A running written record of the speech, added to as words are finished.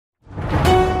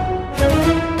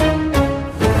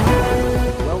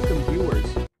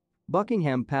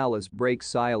Buckingham Palace breaks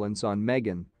silence on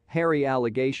Meghan, Harry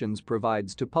allegations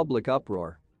provides to public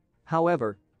uproar.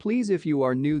 However, please, if you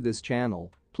are new this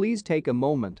channel, please take a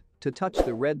moment to touch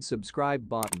the red subscribe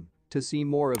button to see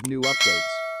more of new updates.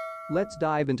 Let's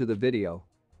dive into the video.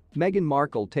 Meghan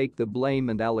Markle take the blame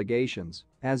and allegations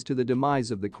as to the demise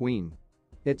of the Queen.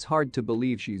 It's hard to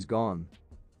believe she's gone.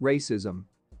 Racism,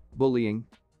 bullying,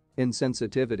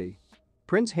 insensitivity.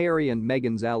 Prince Harry and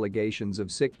Meghan's allegations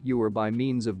of sick humor by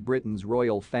means of Britain's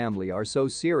royal family are so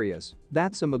serious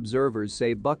that some observers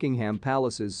say Buckingham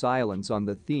Palace's silence on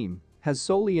the theme has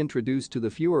solely introduced to the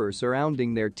furor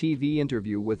surrounding their TV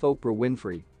interview with Oprah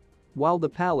Winfrey. While the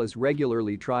palace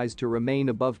regularly tries to remain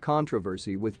above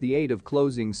controversy with the aid of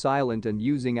closing silent and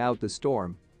using out the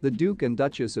storm, the Duke and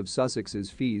Duchess of Sussex's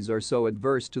fees are so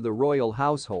adverse to the royal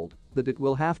household that it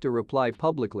will have to reply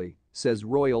publicly, says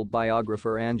royal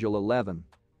biographer Angela Levin.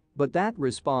 But that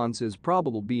response is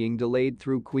probably being delayed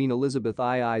through Queen Elizabeth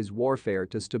II's warfare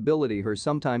to stability, her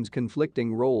sometimes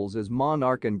conflicting roles as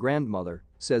monarch and grandmother,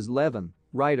 says Levin,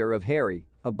 writer of Harry,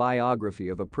 a biography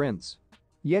of a prince.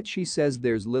 Yet she says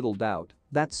there's little doubt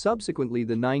that subsequently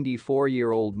the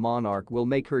 94-year-old monarch will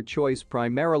make her choice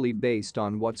primarily based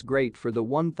on what's great for the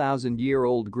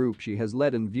 1,000-year-old group she has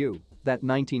led in view, that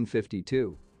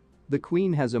 1952. The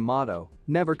Queen has a motto,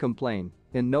 never complain,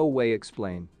 in no way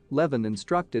explain, Levin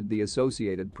instructed the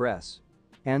Associated Press.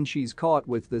 And she's caught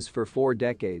with this for 4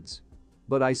 decades.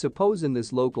 But I suppose in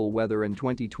this local weather in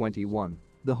 2021,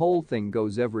 the whole thing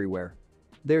goes everywhere.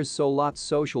 There's so lots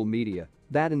social media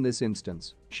that in this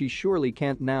instance, she surely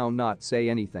can't now not say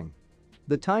anything.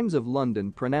 The Times of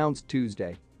London pronounced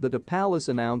Tuesday that a palace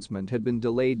announcement had been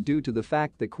delayed due to the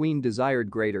fact the Queen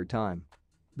desired greater time.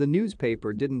 The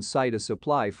newspaper didn't cite a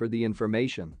supply for the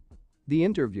information. The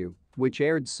interview, which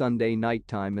aired Sunday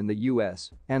nighttime in the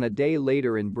US and a day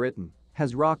later in Britain,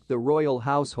 has rocked the royal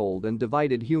household and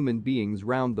divided human beings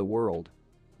round the world.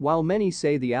 While many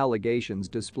say the allegations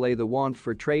display the want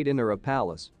for trade in a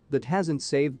palace that hasn't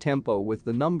saved tempo with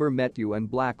the number Metu and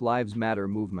Black Lives Matter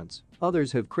movements,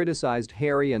 others have criticized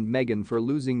Harry and Meghan for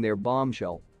losing their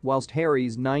bombshell, whilst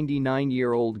Harry's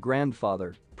 99-year-old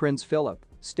grandfather, Prince Philip,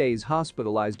 stays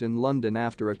hospitalized in London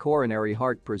after a coronary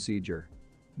heart procedure.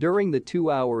 During the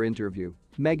 2-hour interview,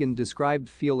 Meghan described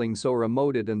feeling so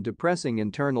remote and depressing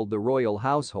internal the royal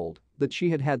household that she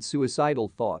had had suicidal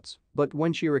thoughts, but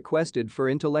when she requested for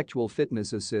intellectual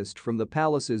fitness assist from the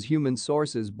palace's human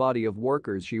sources body of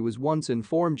workers she was once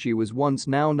informed she was once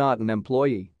now not an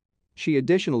employee. She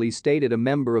additionally stated a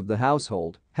member of the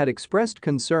household had expressed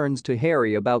concerns to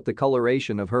Harry about the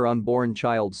coloration of her unborn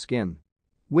child's skin.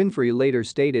 Winfrey later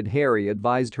stated Harry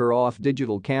advised her off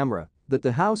digital camera that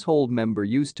the household member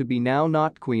used to be now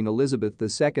not Queen Elizabeth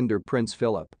II or Prince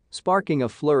Philip, sparking a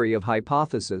flurry of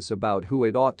hypotheses about who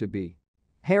it ought to be.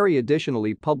 Harry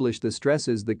additionally published the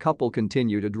stresses the couple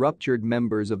continued at ruptured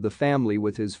members of the family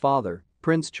with his father,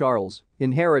 Prince Charles,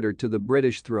 inheritor to the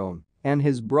British throne, and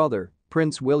his brother,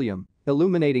 Prince William,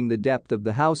 illuminating the depth of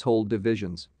the household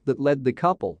divisions that led the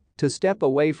couple to step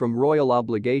away from royal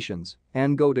obligations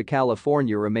and go to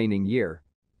California remaining year.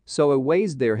 So a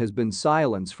ways there has been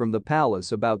silence from the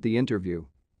palace about the interview.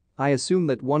 I assume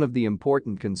that one of the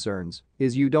important concerns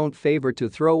is you don't favor to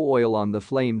throw oil on the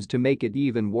flames to make it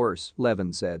even worse,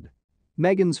 Levin said.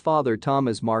 Meghan's father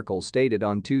Thomas Markle stated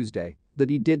on Tuesday that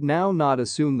he did now not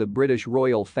assume the British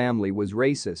royal family was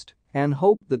racist and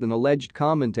hoped that an alleged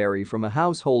commentary from a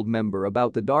household member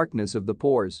about the darkness of the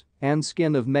pores and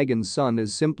skin of Meghan's son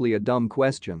is simply a dumb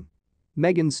question.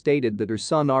 Meghan stated that her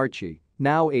son Archie,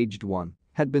 now aged 1,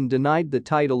 had been denied the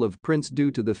title of prince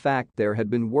due to the fact there had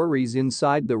been worries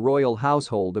inside the royal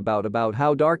household about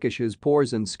how darkish his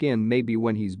pores and skin may be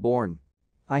when he's born.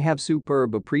 I have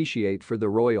superb appreciate for the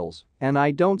royals, and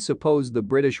I don't suppose the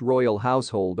British royal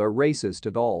household are racist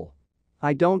at all.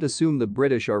 I don't assume the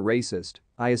British are racist,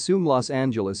 I assume Los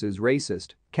Angeles is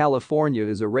racist, California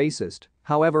is a racist,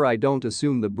 however I don't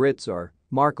assume the Brits are,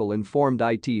 Markle informed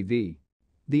ITV.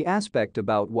 The aspect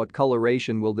about what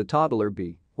coloration will the toddler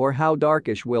be, or how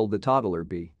darkish will the toddler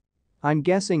be? I'm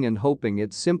guessing and hoping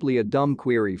it's simply a dumb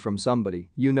query from somebody,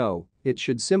 it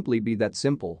should simply be that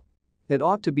simple. It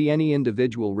ought to be any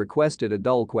individual requested a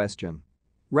dull question.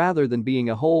 Rather than being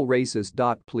a whole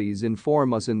racist. Please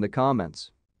inform us in the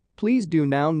comments. Please do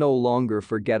now no longer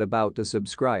forget about to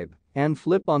subscribe and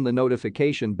flip on the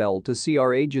notification bell to see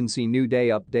our agency new day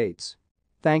updates.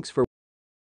 Thanks for